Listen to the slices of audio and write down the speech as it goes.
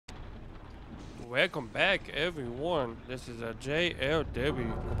Welcome back, everyone. This is a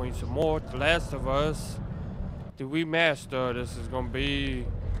JLW bringing some more The Last of Us, the remaster. This is gonna be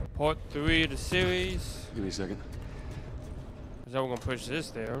part 3 of the series. Give me a second. So we're gonna push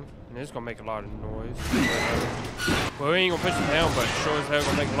this down, and it's gonna make a lot of noise. Well, we ain't gonna push it down, but sure as hell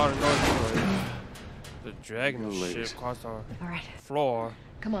gonna make a lot of noise anyway. The dragon shit across the floor.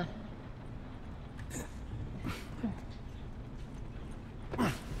 Come on.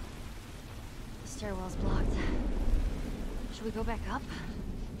 The stairwell's blocked. Should we go back up?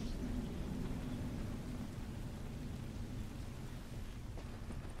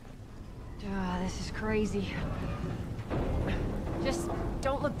 This is crazy. Just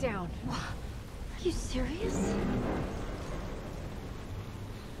don't look down. Are you serious?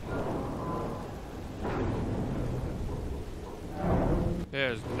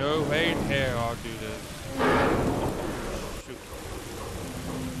 There's no way in hell I'll do this. Shoot.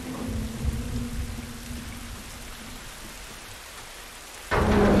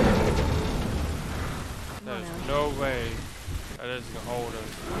 There's no way that is gonna hold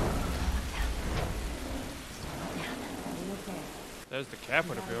us. There's the cap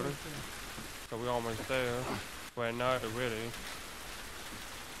of the building. So we're almost there. Well, not really.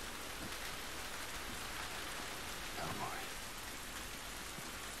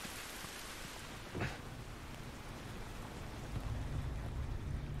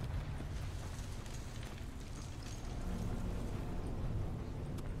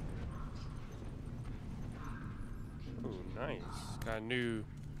 Nice. Got a new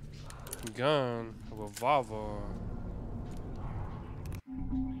gun, a revolver.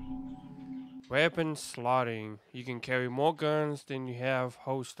 Weapon slotting. You can carry more guns than you have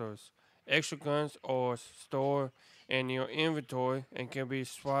holsters. Extra guns are stored in your inventory and can be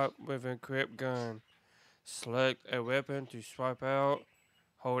swapped with an equipped gun. Select a weapon to swap out.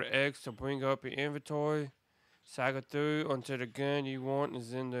 Hold X to bring up your inventory. Cycle through until the gun you want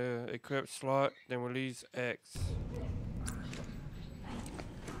is in the equipped slot, then release X.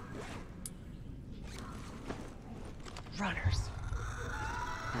 Runners.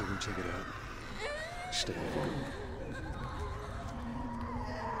 I'm gonna check it out. Stay.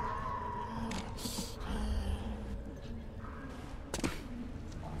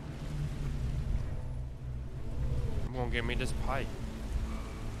 I'm gonna get me this pipe.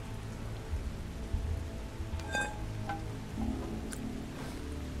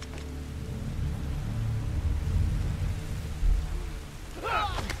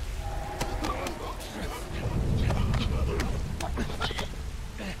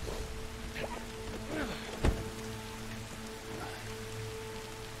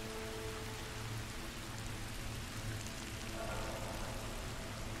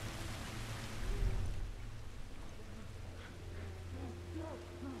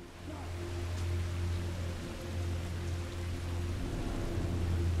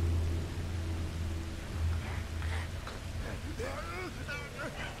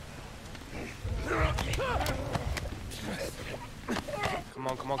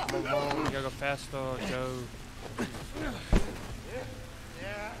 Come on. You gotta go faster, Joe.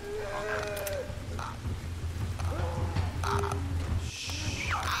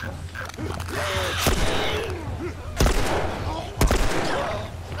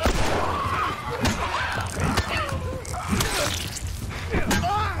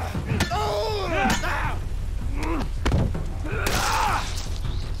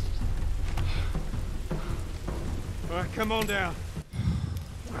 All right, come on down.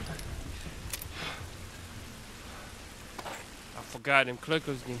 I forgot them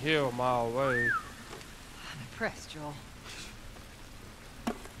clickers can heal a mile away. I'm impressed, Joel.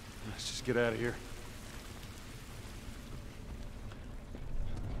 Let's just get out of here.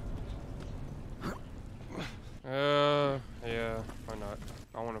 Yeah, why not?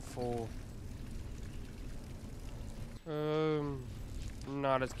 I want a full.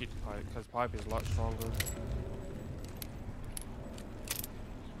 Nah, let's keep the pipe, because pipe is a lot stronger.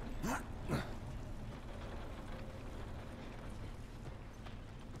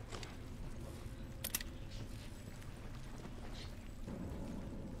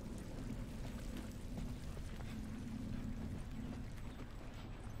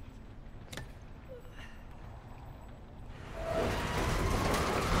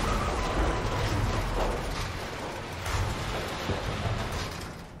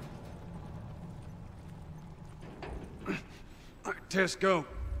 Tess, go.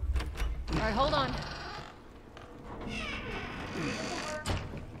 All right, hold on.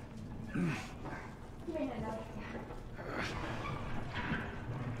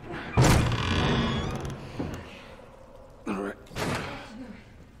 All right.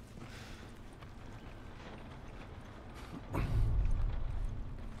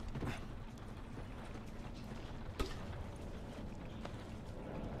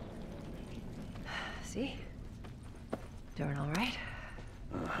 See? Doing all right?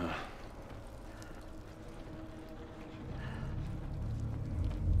 Uh-huh.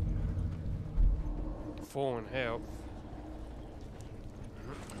 Full in health.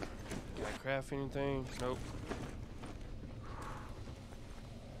 Can I craft anything? Nope.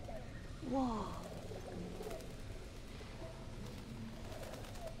 Whoa.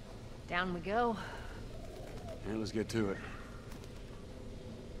 Down we go. Yeah, let's get to it.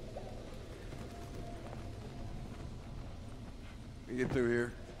 You get through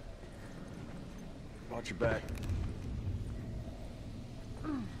here. Watch your back. You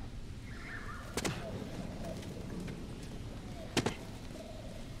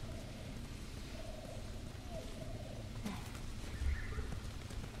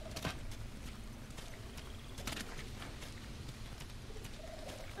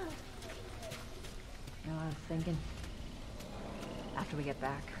know what I was thinking? After we get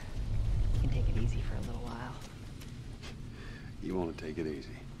back, we can take it easy for a little while. You want to take it easy.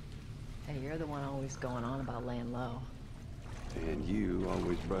 Hey, you're the one always going on about laying low. And you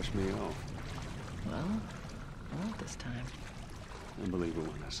always brush me off. Well, I won't this time. I believe it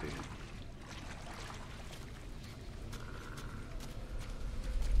when I see it.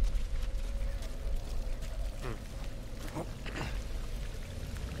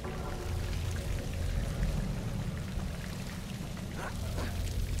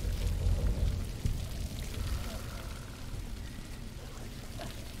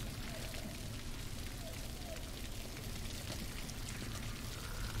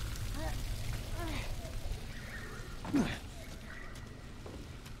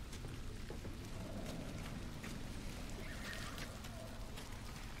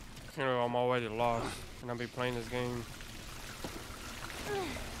 You know, I'm already lost, and I'll be playing this game.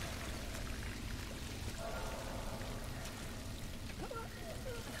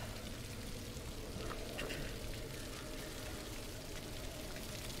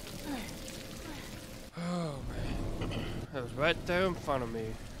 Oh man, it was right there in front of me.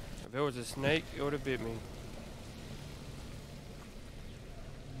 If it was a snake, it would have bit me.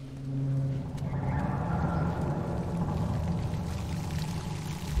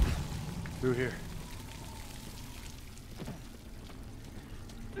 Through here.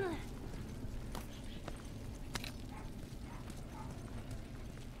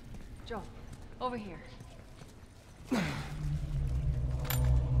 Joel, over here. Look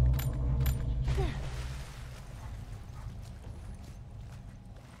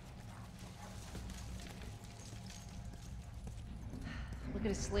at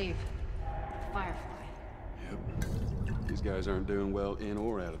his sleeve. Firefly. Yep. These guys aren't doing well in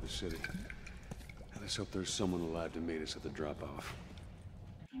or out of the city. Let's hope there's someone alive to meet us at the drop-off.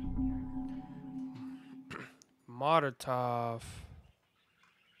 Molotov.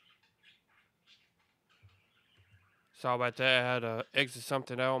 Sorry about that. I had to exit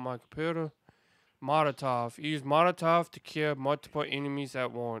something out on my computer. Molotov. Use Molotov to kill multiple enemies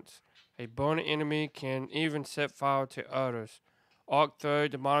at once. A burning enemy can even set fire to others. Arc through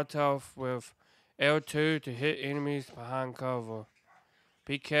the Molotov with L2 to hit enemies behind cover.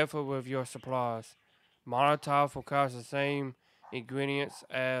 Be careful with your supplies. Molotov requires the same ingredients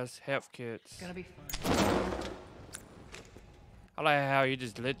as health kits. Gonna be fine. I like how you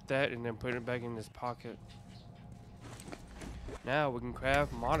just lit that and then put it back in his pocket. Now we can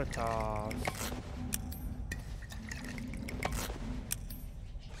craft Molotovs.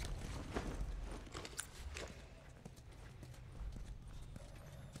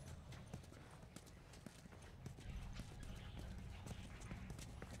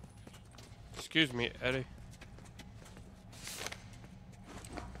 Excuse me, Eddie.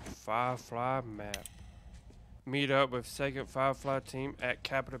 Firefly map. Meet up with second Firefly team at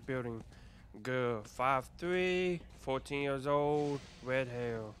Capitol Building. Girl, 5'3", 14 years old, red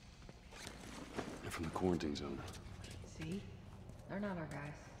hair. They're from the quarantine zone. See? They're not our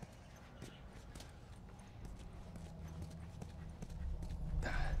guys.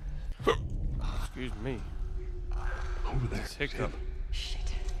 Excuse me. Over there. It's hiccup. Shit.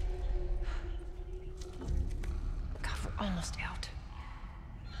 God, we're almost out.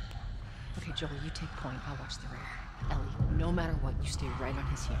 Okay, Joel, you take point. I'll watch the rear. Ellie, no matter what, you stay right on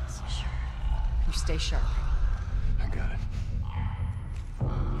his heels. Sure. You stay sharp. I got it.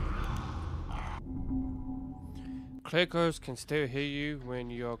 Clickers can still hear you when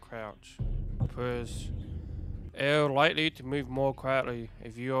you're crouched. Press L lightly to move more quietly.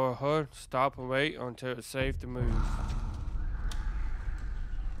 If you are hurt, stop and wait until it's safe to move.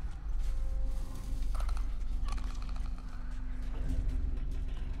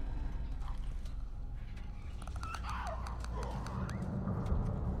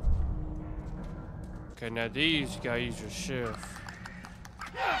 Okay, now these you gotta use your shift.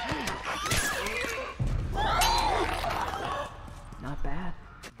 Not bad.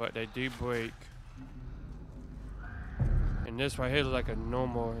 But they do break. And this right here is like a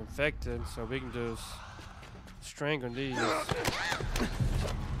normal infected, so we can just strangle these.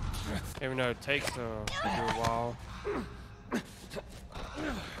 Even though it takes a good while.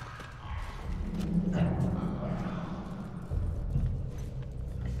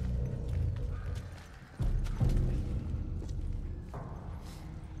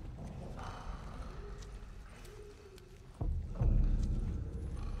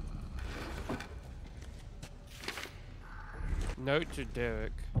 Note to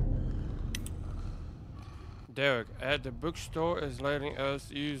Derek. Derek, at the bookstore is letting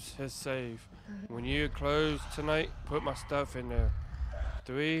us use his safe. When you close tonight, put my stuff in there.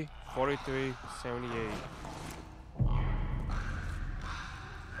 34378.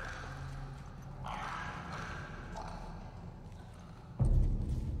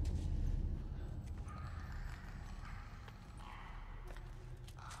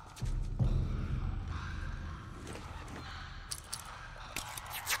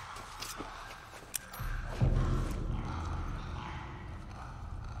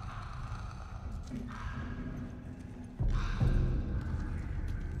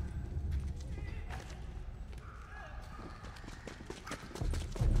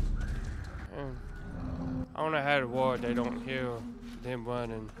 I don't know how to walk, they don't hear them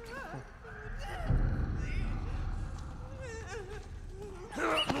running.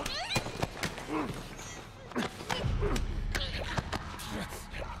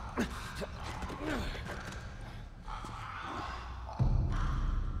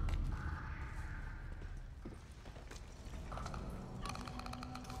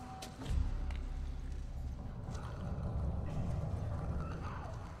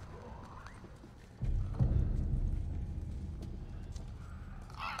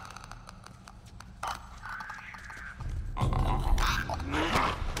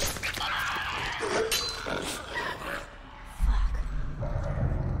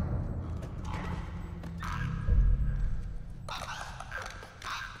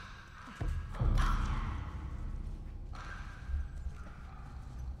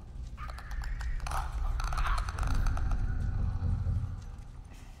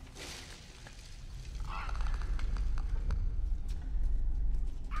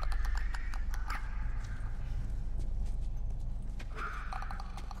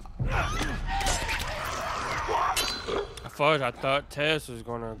 First, I thought Tess was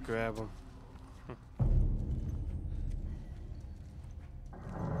gonna grab him.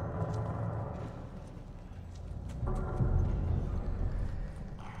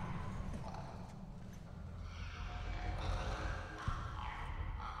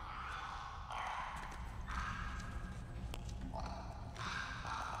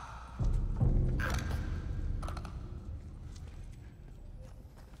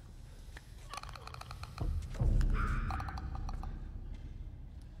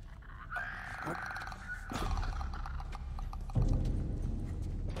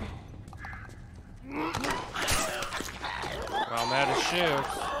 Well, I'm out of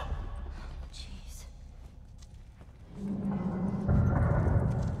shifts. Jeez.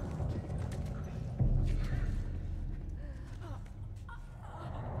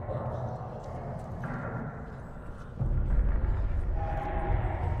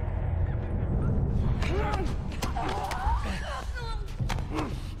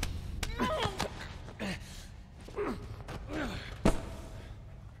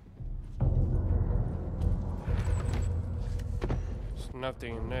 There's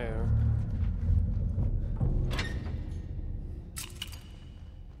nothing in there.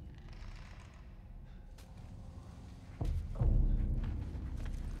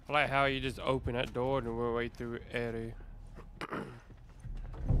 I like how you just open that door and we're right through Eddie.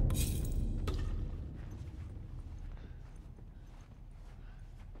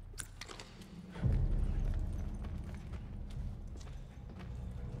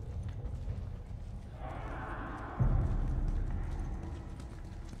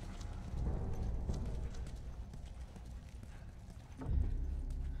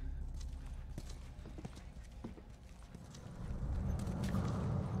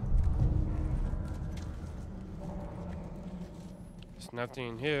 There's nothing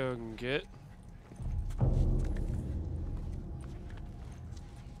in here I can get.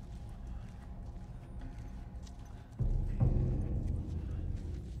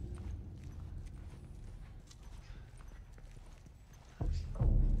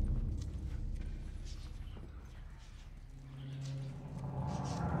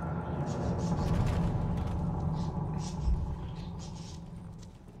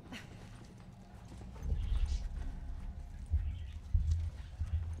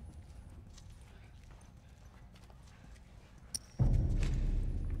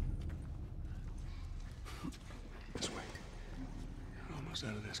 almost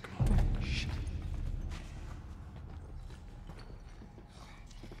out of this. Come on. Shit.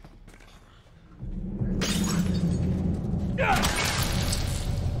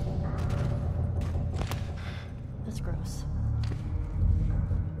 That's gross.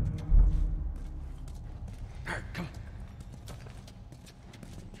 All right, come on.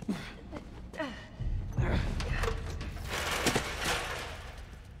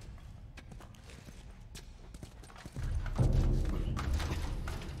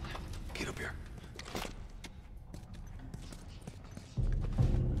 Get up here.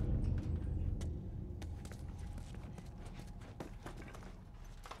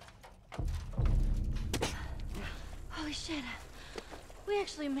 Holy shit. We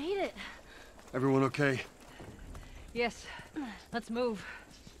actually made it. Everyone okay? Yes. Let's move.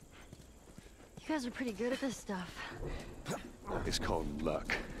 You guys are pretty good at this stuff. It's called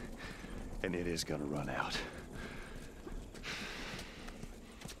luck. And it is gonna run out.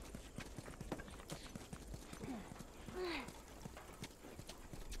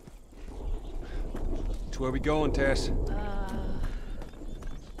 So where we going, Tess?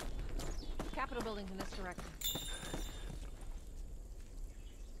 Capitol building's in this direction.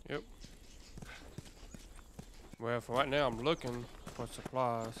 Yep. Well, for right now, I'm looking for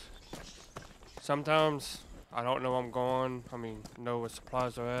supplies. Sometimes I don't know where I'm going. Know where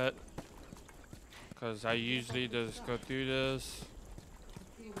supplies are at. Because I usually just go through this.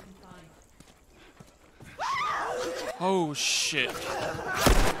 Oh, shit.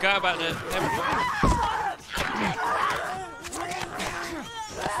 Forgot about that.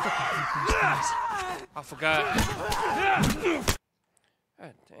 I forgot.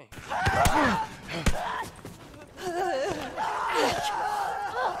 God dang.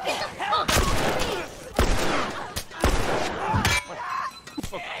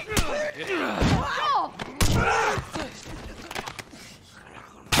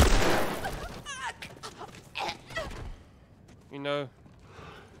 You know.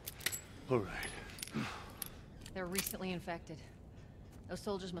 All right. They're recently infected. Those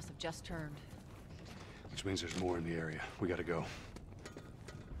soldiers must have just turned. Which means there's more in the area. We gotta go.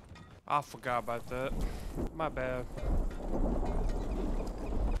 I forgot about that. My bad.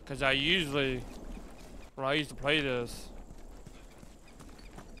 Because I usually, when I used to play this,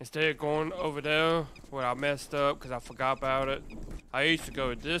 instead of going over there where I messed up because I forgot about it, I used to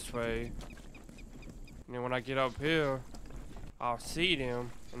go this way. And then when I get up here, I'll see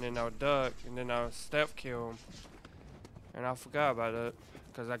them, and then I'll duck, and then I'll step kill them. And I forgot about it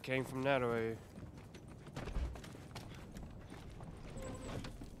because I came from that way.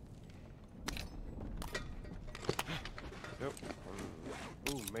 Yep.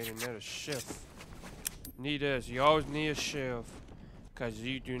 Ooh, made another shift. Need this. You always need a shift. Because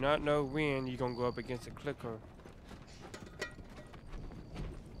you do not know when you're going to go up against a clicker.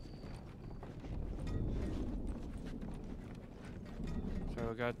 So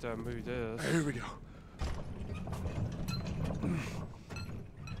I got to move this. Here we go.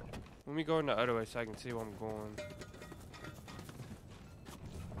 Let me go in the other way so I can see where I'm going.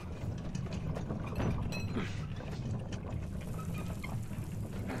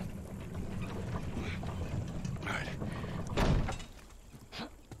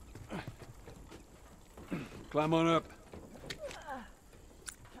 Climb on up.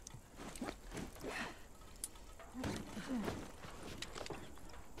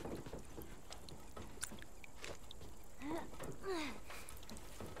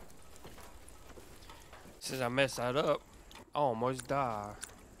 Since I messed that up, I almost died.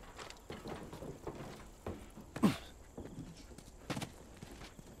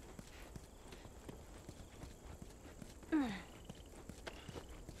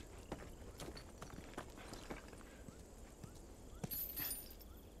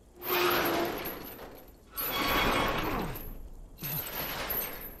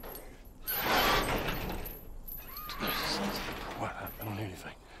 What? I don't hear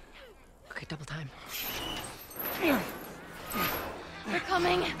anything. Okay, double time. They're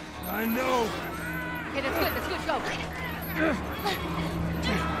coming. I know. Okay, that's good. That's good. Go.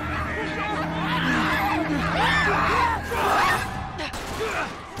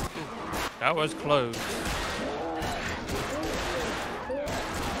 That was close.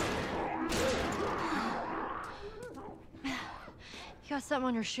 You got something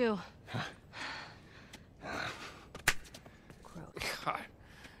on your shoe. Gross. God.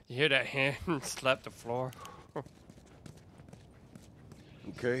 You hear that hand slap the floor?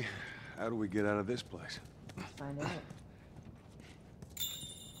 Okay, how do we get out of this place? Find out.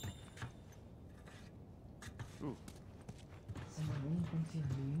 Ooh. Someone really thinks you're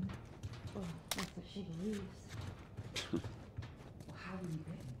mean? Oh, that's what she believes. Well, how do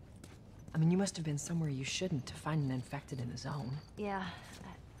mean, you must have been somewhere you shouldn't to find an infected in the zone. Yeah,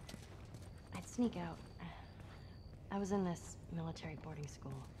 I'd sneak out. I was in this military boarding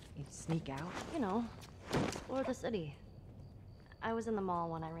school. You'd sneak out? You know, explore the city. I was in the mall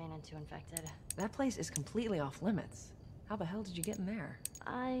when I ran into infected. That place is completely off limits. How the hell did you get in there?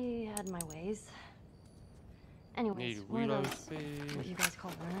 I had my ways. Anyways, Need one of reload those, speed. what you guys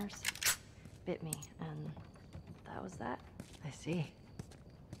call runners, bit me, and that was that. I see.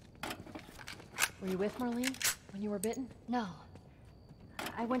 Were you with Marlene when you were bitten? No.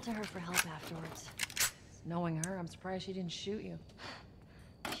 I went to her for help afterwards. Knowing her, I'm surprised she didn't shoot you.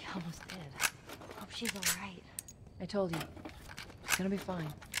 She almost did. Hope she's all right. I told you. She's gonna be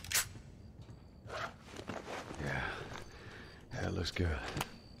fine. Yeah. That looks good.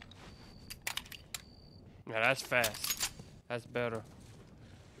 Yeah, that's fast. That's better.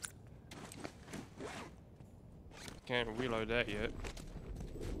 Can't reload that yet.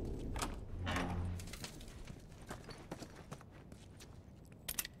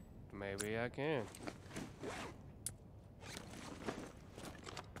 Maybe I can.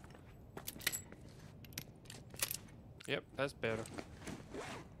 Yep, that's better.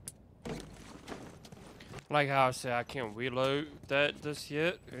 Like how I said, I can't reload that just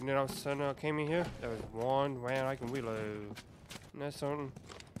yet, and then all of a sudden I came in here, there was one round I can reload. Isn't that something?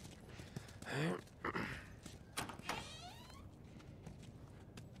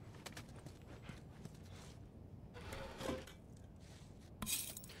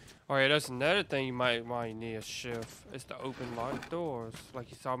 Alright, that's another thing you might need a shift. It's to open locked doors, like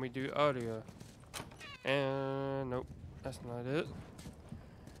you saw me do earlier. And nope, that's not it.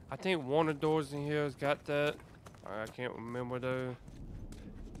 I think one of the doors in here has got that. I can't remember though.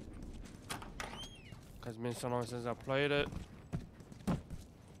 Cause it's been so long since I played it.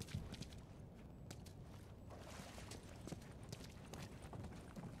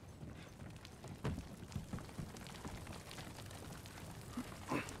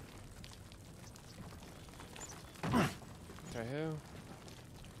 The hell?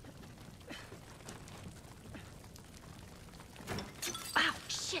 Ow,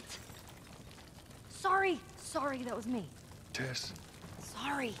 shit! Sorry, that was me. Tess.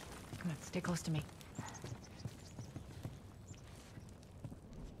 Sorry. Come on, stay close to me.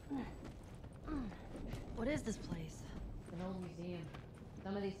 What is this place? It's an old museum.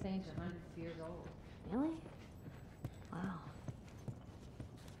 Some of these things are hundreds of years old. Really? Wow.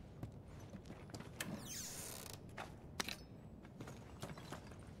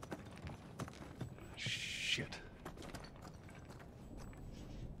 Shit.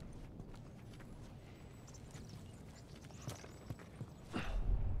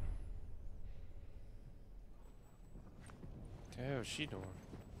 The hell is she doing?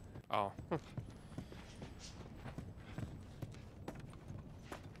 Oh.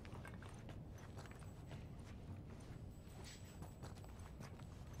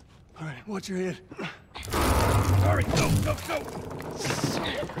 All right, watch your head. Sorry, go.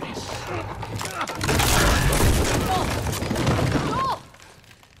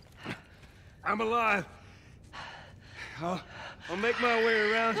 I'm alive. I'll make my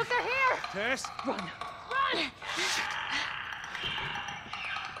way around. Look, they're here! Tess? Run!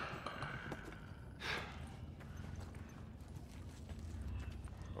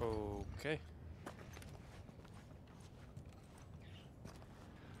 Okay.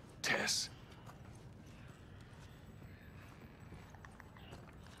 Tess.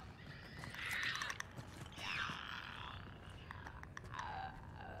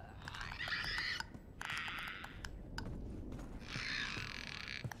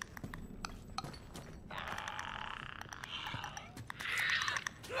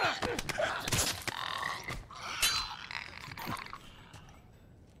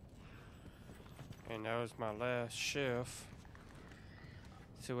 And that was my last shift.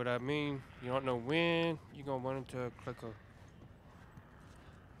 See what I mean? You don't know when you're gonna run into a clicker.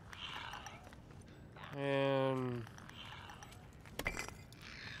 And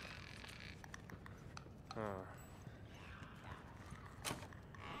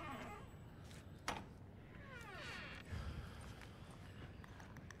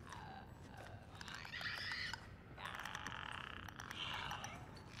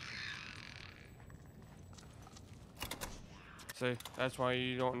see, that's why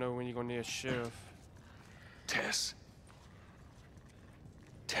you don't know when you're gonna need a shift. Tess.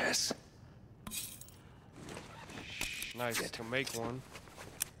 Tess. Nice to make one.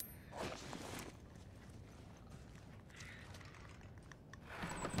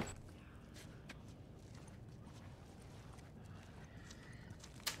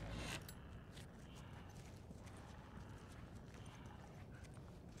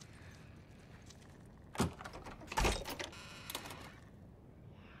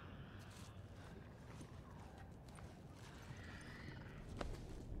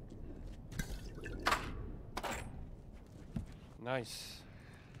 Nice.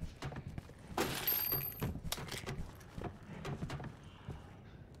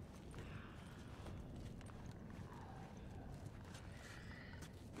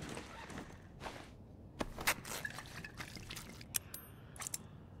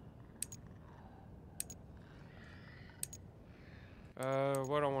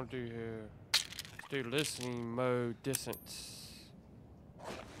 What I want to do here? Let's do listening mode distance.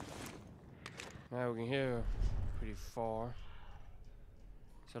 Now we can hear pretty far.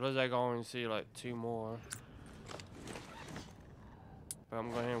 So let's like only see like 2 more. But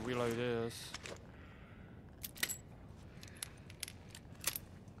I'm going to reload this.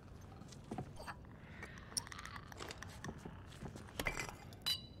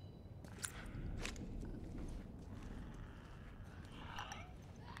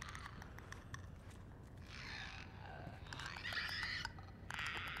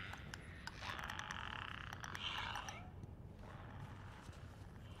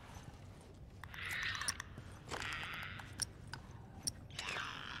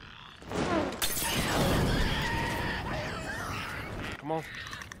 Come on.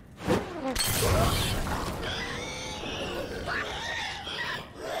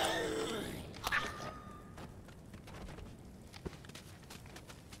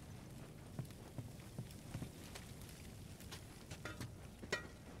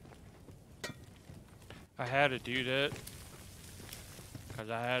 I had to do that because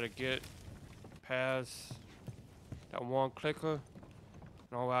I had to get past that one clicker.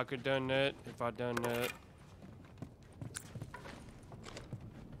 No, I could done that if I done that.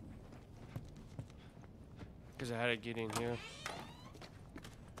 Because I had to get in here.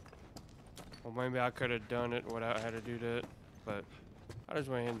 Or maybe I could have done it without having to do that. But I just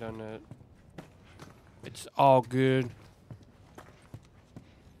went ahead and done that. It's all good.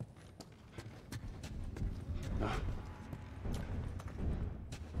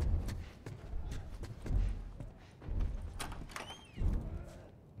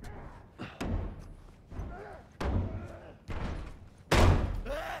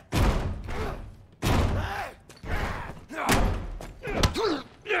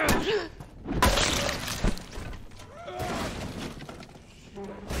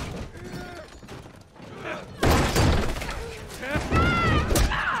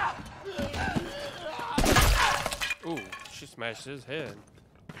 Ooh, she smashed his head.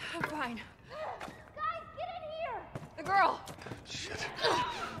 I'm fine. Guys, get in here! The girl! Shit.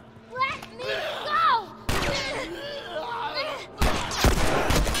 Let me go!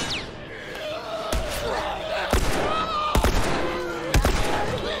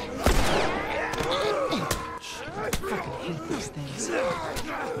 I hate these things.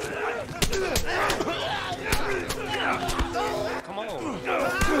 Come on.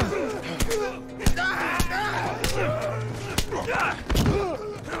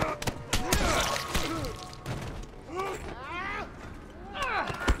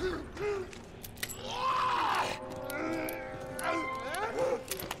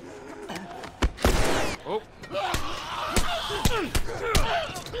 Oh.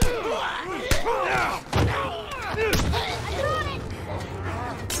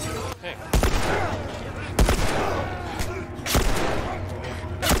 Hey.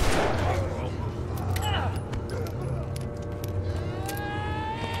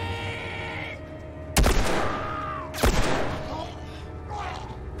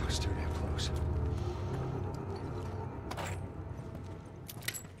 Push too damn close.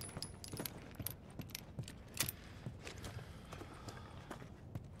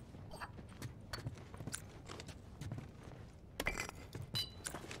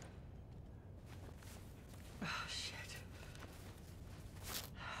 Oh, shit.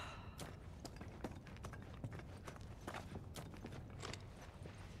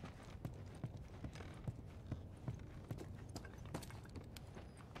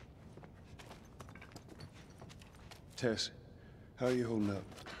 Tess, how are you holding up?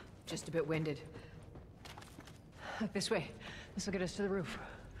 Just a bit winded. Look this way. This will get us to the roof.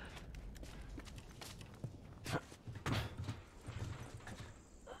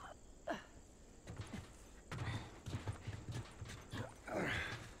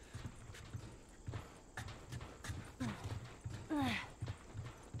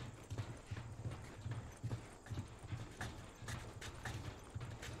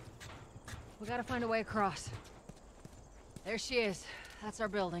 We gotta find a way across. There she is. That's our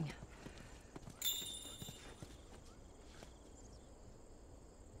building.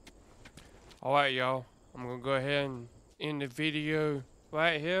 Alright, y'all. I'm gonna go ahead and end the video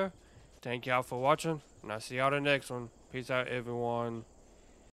right here. Thank y'all for watching, and I'll see y'all the next one. Peace out, everyone.